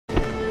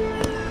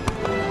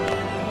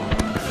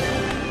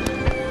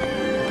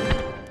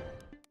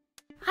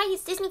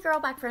guys, Disney Girl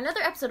back for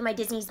another episode of my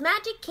Disney's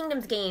Magic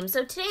Kingdoms game.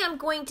 So today I'm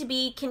going to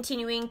be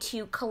continuing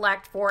to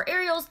collect for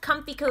Ariel's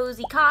comfy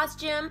cozy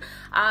costume.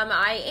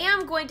 I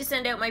am going to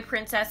send out my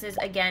princesses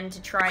again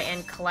to try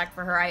and collect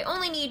for her. I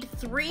only need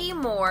 3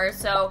 more,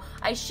 so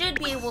I should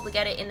be able to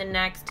get it in the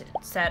next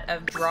set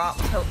of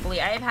drops, hopefully.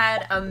 I have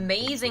had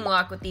amazing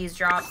luck with these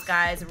drops,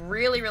 guys.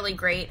 Really, really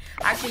great.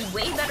 Actually,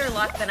 way better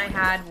luck than I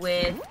had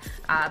with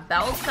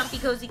Belle's comfy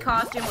cozy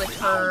costume with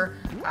her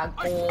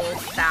gold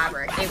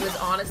fabric. It was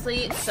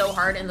honestly so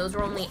hard, and those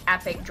were only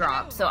epic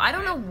drops. So I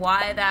don't know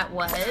why that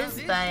was,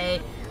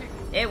 but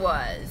it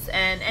was.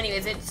 And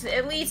anyways, it's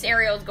at least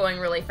Ariel's going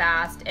really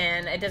fast,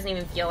 and it doesn't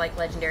even feel like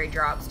legendary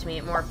drops to me.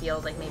 It more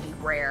feels like maybe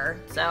rare.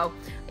 So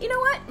you know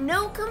what?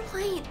 No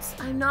complaints.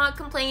 I'm not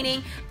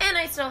complaining, and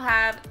I still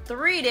have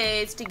 3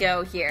 days to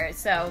go here.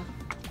 So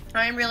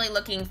I'm really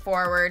looking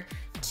forward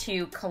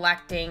to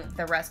collecting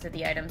the rest of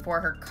the items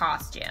for her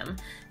costume.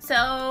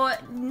 So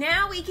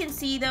now we can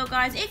see though,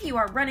 guys, if you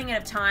are running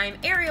out of time,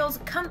 Ariel's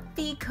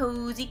comfy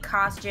cozy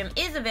costume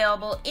is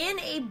available in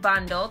a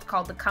bundle. It's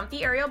called the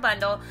Comfy Ariel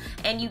Bundle,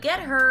 and you get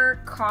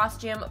her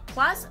costume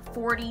plus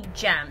 40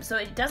 gems. So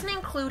it doesn't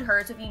include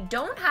her, so if you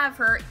don't have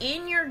her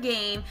in your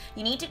game,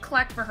 you need to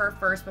collect for her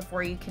first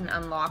before you can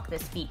unlock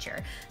this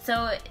feature.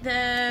 So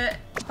the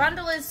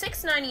bundle is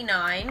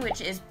 $6.99,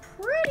 which is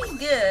pretty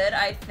good,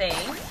 I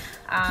think.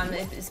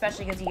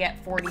 Especially because you get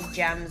 40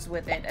 gems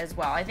with it as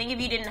well. I think if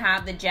you didn't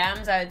have the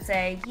gems, I would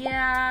say,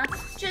 yeah,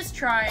 just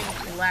try and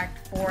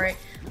collect for it.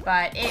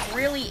 But it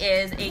really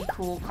is a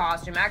cool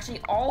costume. Actually,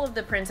 all of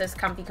the Princess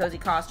Comfy Cozy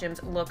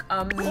costumes look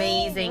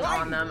amazing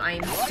on them. I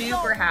am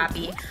super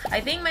happy.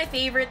 I think my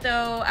favorite,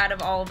 though, out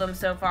of all of them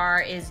so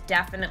far is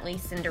definitely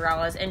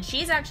Cinderella's. And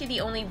she's actually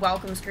the only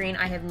welcome screen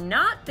I have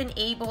not been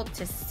able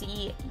to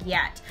see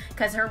yet,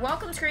 because her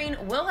welcome screen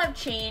will have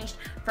changed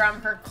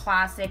from her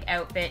classic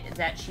outfit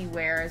that she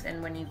wears,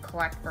 and when you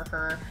collect for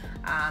her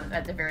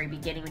at the very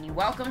beginning, when you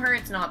welcome her,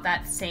 it's not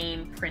that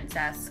same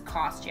princess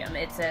costume.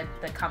 It's the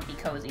comfy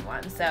cozy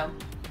one. So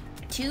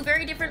 2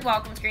 very different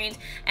welcome screens,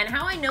 and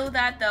how I know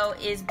that though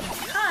is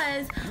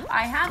because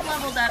I have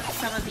leveled up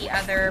some of the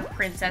other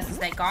princesses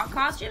that got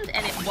costumes,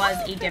 and it was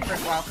a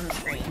different welcome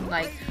screen.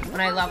 Like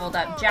when I leveled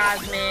up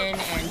Jasmine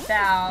and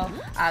Belle,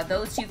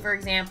 those 2, for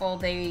example,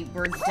 they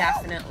were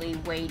definitely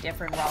way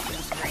different welcome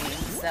screens.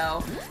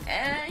 So,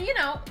 you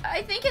know,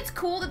 I think it's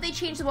cool that they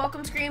changed the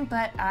welcome screen,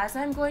 but as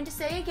I'm going to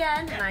say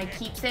again, and I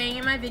keep saying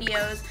in my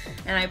videos,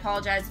 and I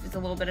apologize if it's a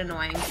little bit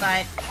annoying,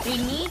 but they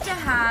need to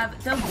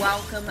have the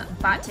welcome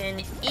button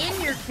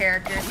in your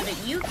character so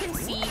that you can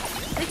see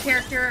the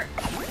character's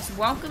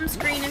welcome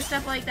screen and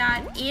stuff like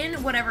that in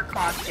whatever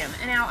costume.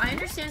 And now I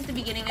understand at the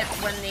beginning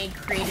of when they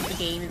created the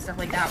game and stuff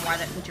like that why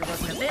that feature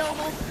wasn't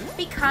available,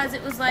 because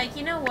it was like,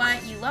 you know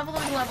what, you level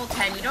up to level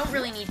 10, you don't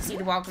really need to see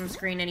the welcome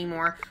screen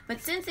anymore. But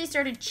since they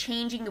started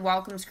changing the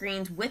welcome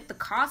screens with the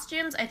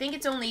costumes, I think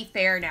it's only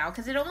fair now,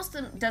 because it almost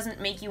doesn't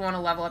make you want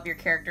to level up your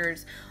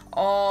characters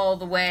all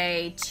the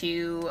way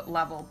to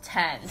level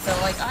 10. So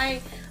like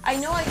I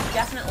know I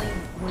definitely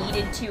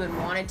needed to and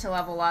wanted to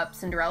level up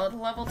Cinderella to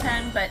level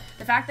 10, but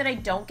the fact that I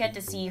don't get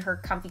to see her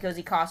comfy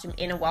cozy costume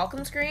in a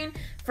welcome screen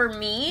for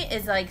me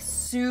is like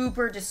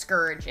super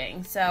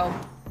discouraging. So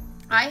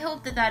I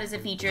hope that that is a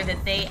feature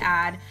that they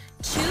add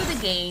to the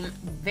game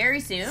very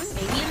soon,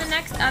 maybe in the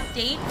next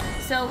update.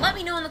 So let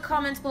me know in the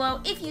comments below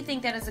if you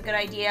think that is a good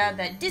idea,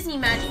 that Disney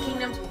Magic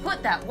Kingdoms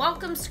put that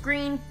welcome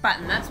screen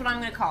button. That's what I'm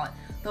going to call it.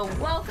 The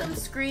welcome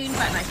screen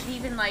button. I should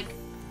even like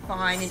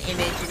find an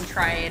image and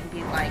try and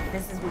be like,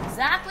 this is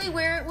exactly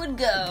where it would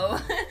go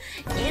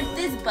if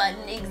this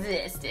button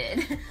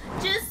existed.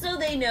 Just so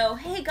they know,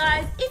 hey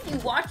guys, if you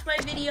watch my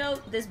video,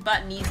 this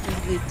button needs to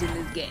exist in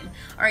this game.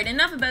 Alright,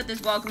 enough about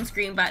this welcome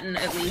screen button,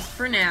 at least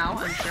for now.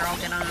 I'm sure I'll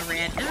get on a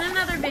rant in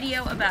another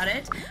video about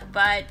it.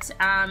 But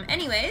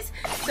anyways,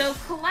 so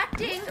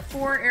collecting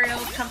for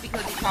Ariel's comfy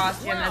cozy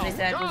costume, as I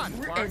said,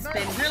 has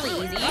been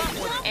really easy.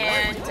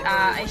 And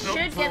I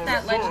should get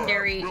that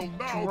legendary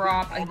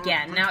drop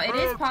again. Now, it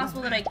is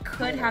possible that I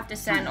could have to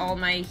send all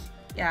my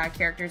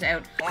characters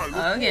out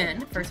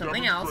again for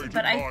something else,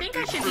 but I think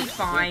I should be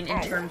fine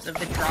in terms of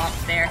the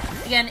drops there.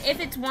 Again, if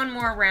it's one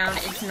more round,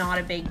 it's not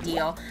a big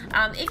deal.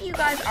 If you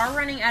guys are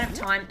running out of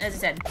time, as I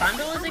said,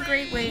 bundle is a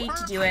great way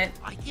to do it.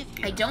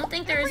 I don't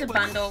think there is a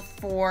bundle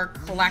for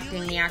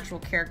collecting the actual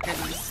character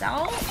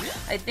themselves.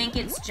 I think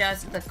it's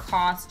just the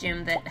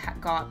costume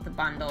that got the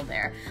bundle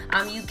there.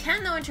 You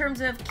can, though, in terms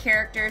of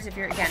characters, if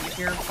you're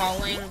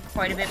falling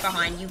quite a bit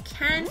behind, you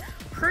can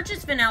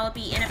purchase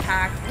Vanellope in a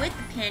pack with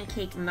the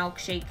pancake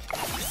milkshake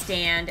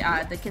stand.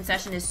 The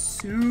concession is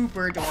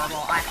super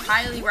adorable. I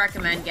highly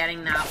recommend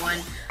getting that one.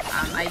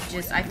 I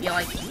feel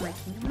like my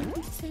kingdom wouldn't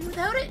be the same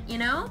without it, you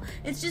know?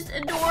 It's just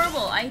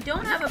adorable. I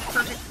don't have a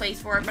perfect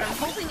place for it, but I'm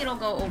hoping it'll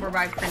go over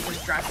by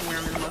Princess Dressing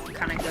Room and look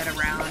kind of good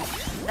around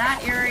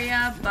that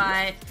area,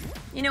 but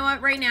you know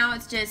what, right now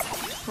it's just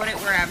put it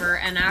wherever,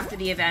 and after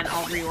the event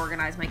I'll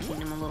reorganize my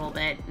kingdom a little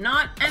bit.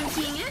 Not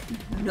emptying it,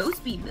 no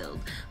speed build,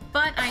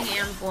 but I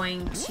am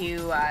going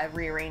to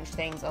rearrange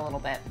things a little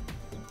bit.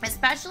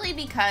 especially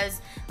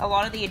because a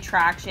lot of the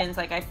attractions,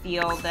 like, I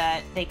feel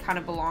that they kind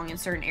of belong in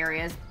certain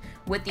areas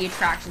with the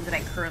attractions that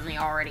I currently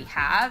already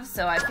have,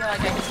 so I feel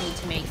like I just need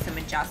to make some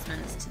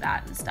adjustments to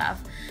that and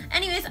stuff.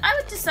 Anyways,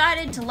 I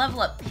decided to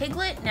level up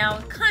Piglet. Now,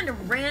 kind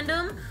of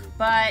random,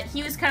 but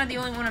he was kind of the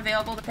only one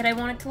available that I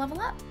wanted to level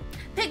up.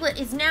 Piglet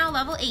is now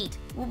level 8.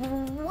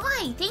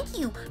 Why? Thank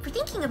you for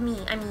thinking of me,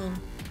 I mean.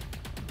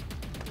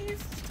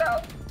 He's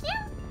so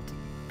cute.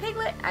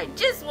 Piglet, I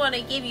just want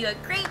to give you a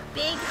great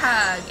big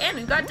hug, and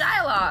we've got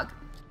dialogue.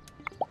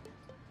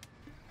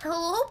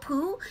 Hello,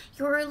 Pooh.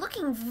 You're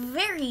looking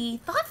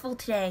very thoughtful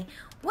today.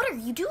 What are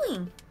you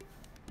doing?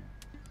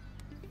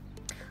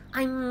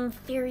 I'm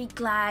very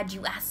glad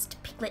you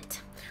asked, Piglet.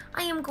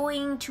 I am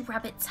going to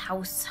Rabbit's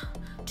house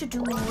to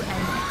do an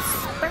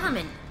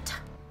experiment.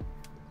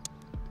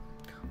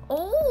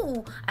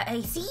 Oh, I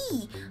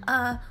see.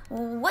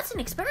 What's an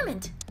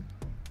experiment?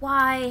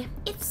 Why,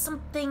 it's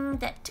something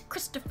that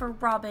Christopher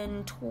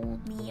Robin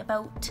told me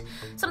about.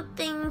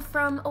 Something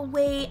from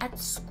away at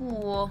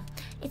school.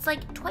 It's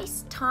like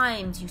twice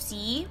times, you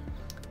see.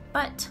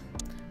 But,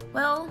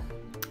 well,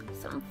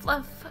 some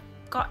fluff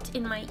got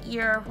in my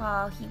ear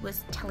while he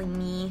was telling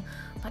me,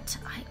 but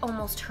I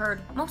almost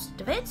heard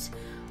most of it.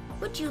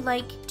 Would you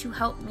like to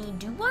help me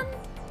do one?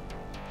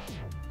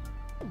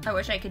 I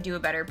wish I could do a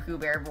better Pooh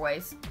Bear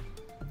voice,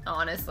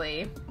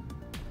 honestly.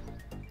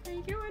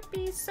 It would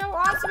be so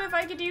awesome if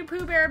I could do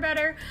Pooh Bear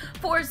better.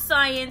 For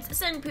science,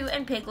 send Pooh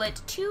and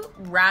Piglet to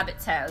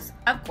Rabbit's house.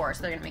 Of course,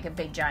 they're gonna make a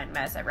big giant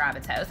mess at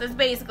Rabbit's house. That's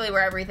basically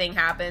where everything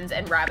happens,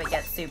 and Rabbit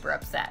gets super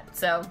upset.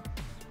 So,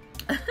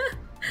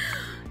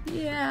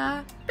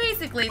 yeah.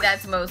 Basically,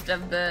 that's most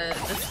of the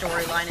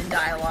storyline and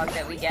dialogue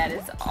that we get.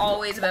 It's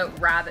always about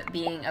Rabbit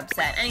being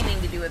upset.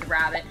 Anything to do with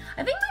Rabbit.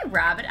 I think my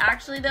Rabbit,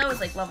 actually, though, is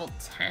like level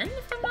 10,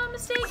 if I'm not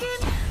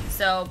mistaken.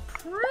 So,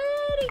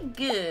 pretty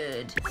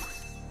good.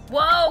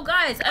 Whoa,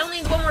 guys, I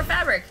only need one more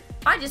fabric.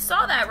 I just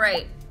saw that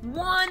right.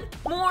 One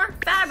more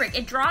fabric.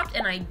 It dropped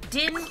and I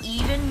didn't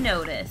even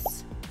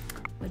notice.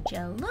 Would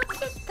you look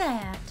at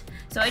that?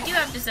 So I do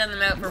have to send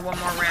them out for one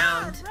more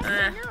round.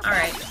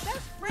 Alright.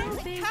 No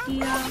big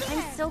deal.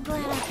 I'm so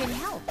glad I can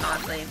help.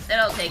 Honestly,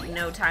 it'll take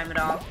no time at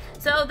all.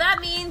 So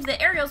that means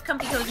that Ariel's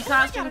Comfy Cozy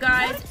costume,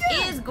 guys,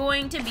 is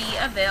going to be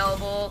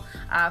available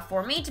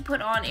for me to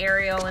put on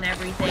Ariel and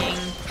everything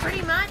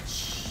pretty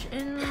much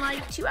in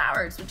like 2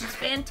 hours, which is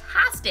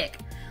fantastic.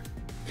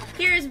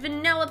 Here's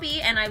Vanellope,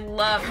 and I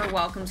love her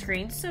welcome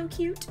screen. So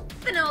cute.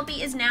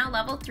 Vanellope is now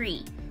level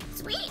 3.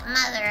 Sweet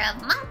mother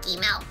of monkey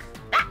milk.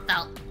 That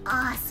felt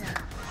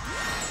awesome.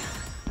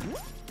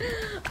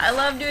 I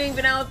love doing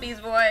Vanellope's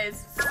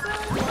voice. So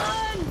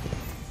fun.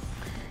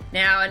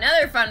 Now,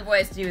 another fun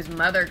voice to do is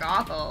Mother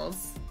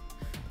Gothel's.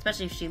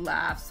 Especially if she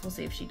laughs. We'll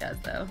see if she does,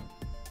 though.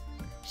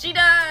 She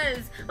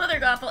does! Mother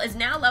Gothel is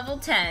now level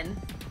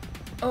 10.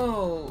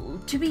 Oh,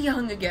 to be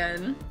young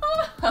again.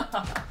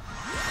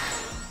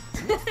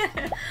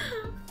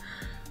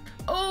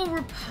 Oh,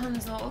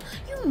 Rapunzel,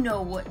 you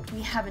know what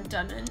we haven't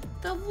done in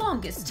the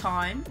longest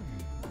time.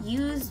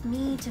 Use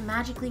me to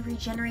magically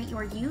regenerate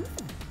your youth?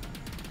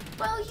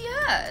 Well,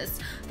 yes,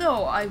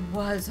 though I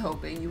was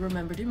hoping you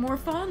remembered it more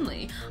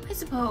fondly. I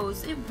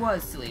suppose it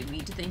was silly of me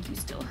to think you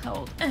still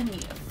held any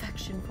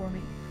affection for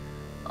me.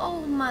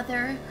 Oh,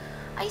 Mother,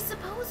 I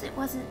suppose it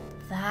wasn't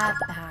that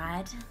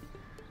bad.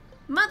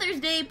 Mother's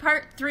Day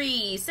Part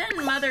 3.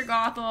 Send Mother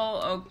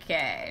Gothel.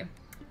 Okay.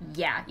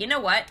 Yeah, you know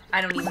what?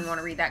 I don't even want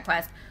to read that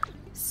quest.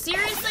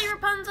 Seriously,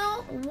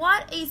 Rapunzel?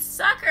 What a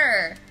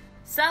sucker!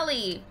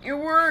 Sully, it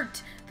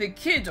worked. The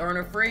kids aren't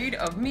afraid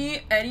of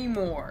me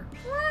anymore.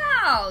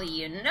 Well,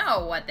 you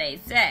know what they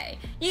say.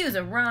 Use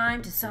a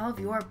rhyme to solve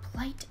your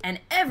plight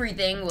and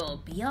everything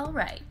will be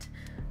alright.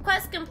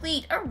 Quest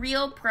complete,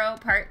 ARIEL Pro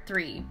Part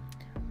 3.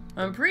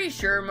 I'm pretty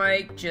sure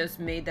Mike just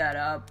made that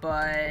up,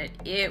 but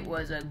it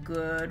was a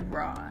good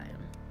rhyme.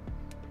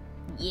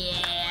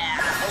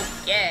 Yeah,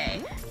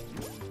 okay.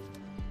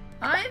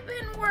 I've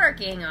been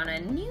working on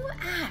a new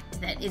act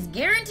that is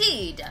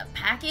guaranteed to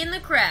pack in the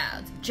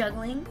crowds.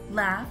 Juggling,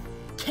 laugh,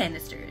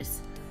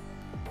 canisters.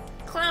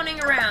 Clowning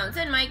around.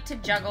 Send Mike to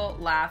juggle,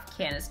 laugh,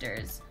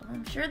 canisters.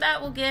 I'm sure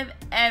that will give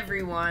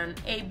everyone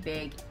a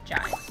big,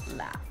 giant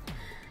laugh.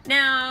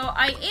 Now,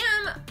 I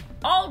am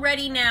all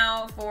ready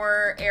now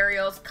for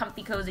Ariel's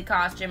Comfy Cozy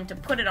costume to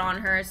put it on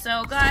her.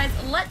 So, guys,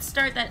 let's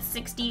start that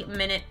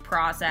 60-minute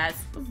process.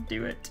 Let's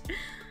do it.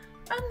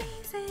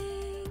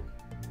 Amazing.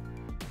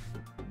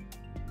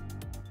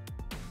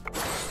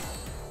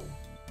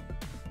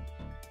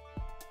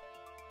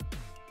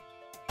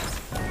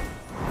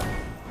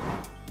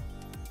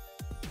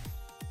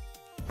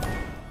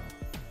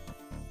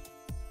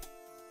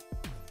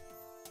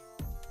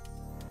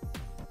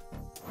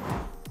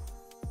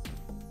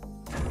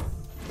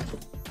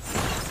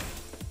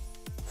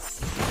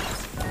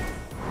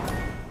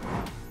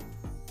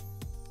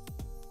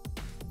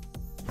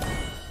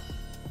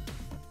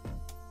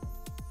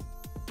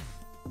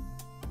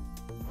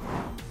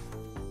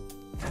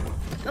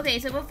 Okay,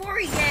 so before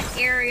we get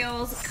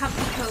Ariel's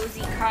comfy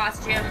cozy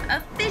costume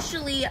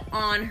officially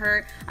on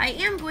her, I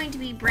am going to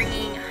be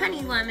bringing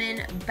Honey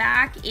Lemon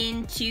back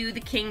into the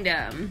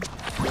kingdom.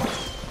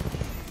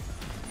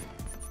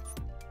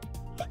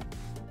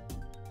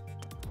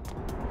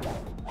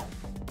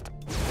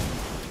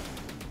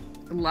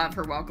 Love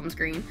her welcome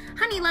screen.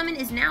 Honey Lemon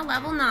is now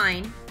level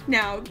 9.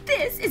 Now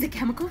this is a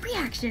chemical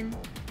reaction.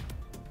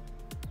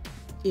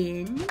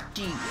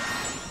 Indeed.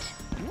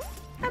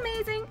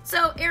 Amazing.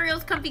 So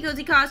Ariel's comfy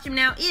cozy costume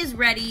now is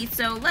ready,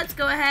 so let's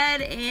go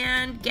ahead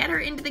and get her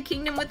into the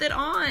kingdom with it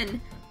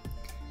on.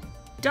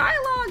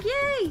 Dialogue,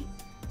 yay!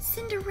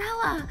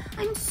 Cinderella,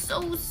 I'm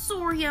so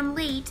sorry I'm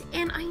late,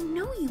 and I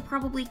know you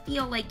probably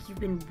feel like you've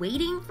been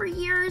waiting for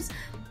years,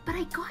 but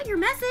I got your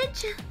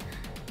message.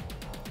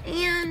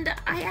 And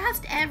I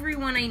asked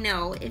everyone I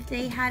know if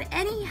they had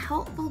any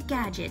helpful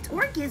gadgets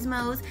or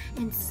gizmos,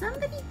 and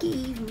somebody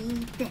gave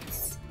me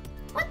this.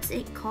 What's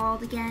it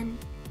called again?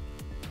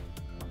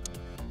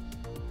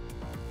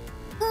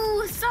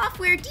 Ooh,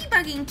 software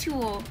debugging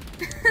tool.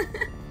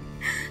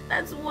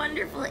 That's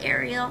wonderful,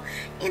 Ariel.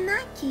 In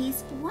that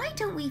case, why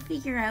don't we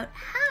figure out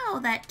how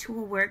that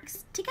tool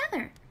works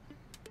together?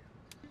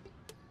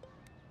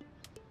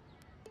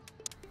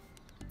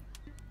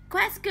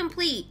 Quest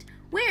complete.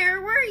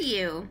 Where were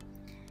you?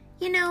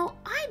 You know,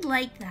 I'd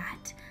like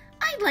that.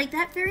 I'd like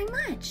that very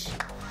much.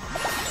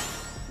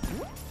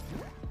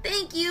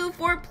 Thank you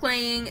for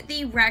playing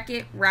the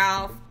Wreck-It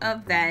Ralph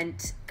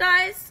event.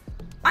 Guys,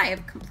 I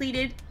have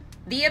completed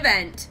the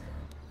event.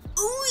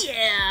 Oh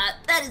yeah,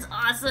 that is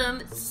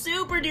awesome.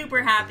 Super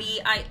duper happy.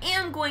 I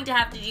am going to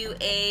have to do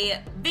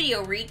a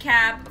video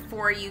recap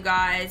for you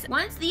guys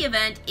once the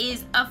event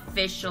is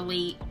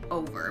officially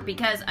over,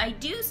 because I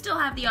do still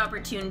have the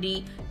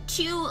opportunity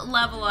to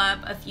level up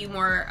a few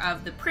more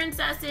of the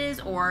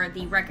princesses or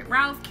the Wreck-It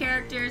Ralph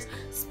characters.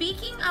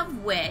 Speaking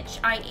of which,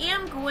 I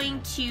am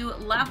going to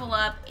level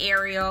up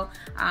Ariel,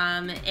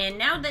 and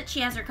now that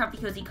she has her comfy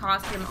cozy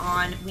costume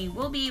on, we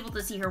will be able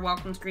to see her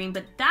welcome screen,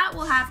 but that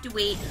will have to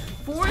wait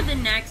for the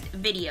next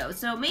video.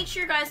 So make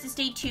sure, guys, to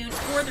stay tuned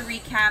for the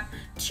recap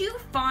to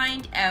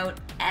find out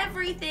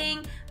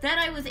everything that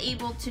I was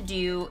able to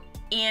do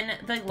in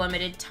the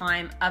limited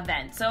time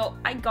event. So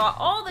I got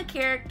all the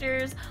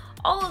characters,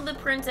 all of the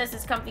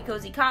princesses' comfy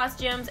cozy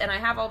costumes, and I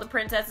have all the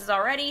princesses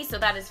already, so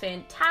that is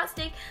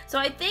fantastic. So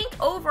I think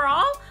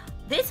overall,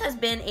 this has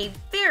been a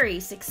very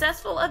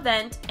successful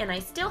event, and I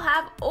still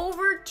have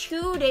over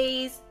 2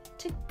 days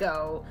to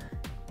go.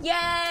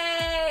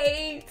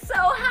 Yay! So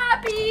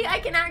happy I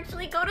can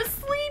actually go to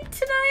sleep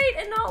tonight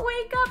and not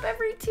wake up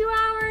every 2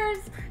 hours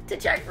to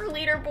check for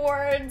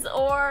leaderboards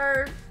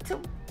or to,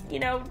 you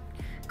know,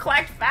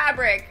 collect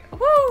fabric.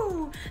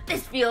 Woo!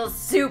 This feels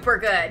super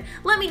good.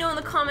 Let me know in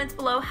the comments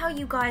below how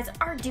you guys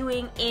are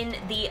doing in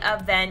the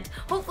event.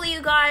 Hopefully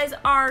you guys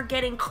are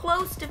getting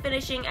close to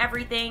finishing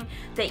everything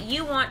that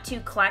you want to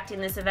collect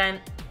in this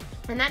event.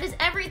 And that is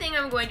everything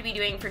I'm going to be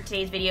doing for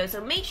today's video,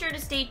 so make sure to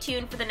stay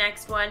tuned for the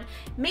next one.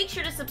 Make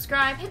sure to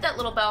subscribe, hit that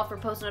little bell for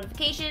post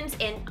notifications,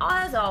 and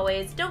as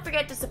always, don't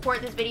forget to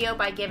support this video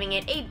by giving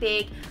it a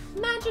big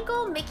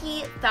magical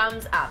Mickey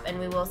thumbs up. And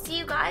we will see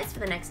you guys for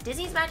the next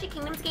Disney's Magic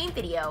Kingdoms game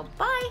video.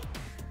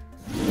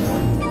 Bye!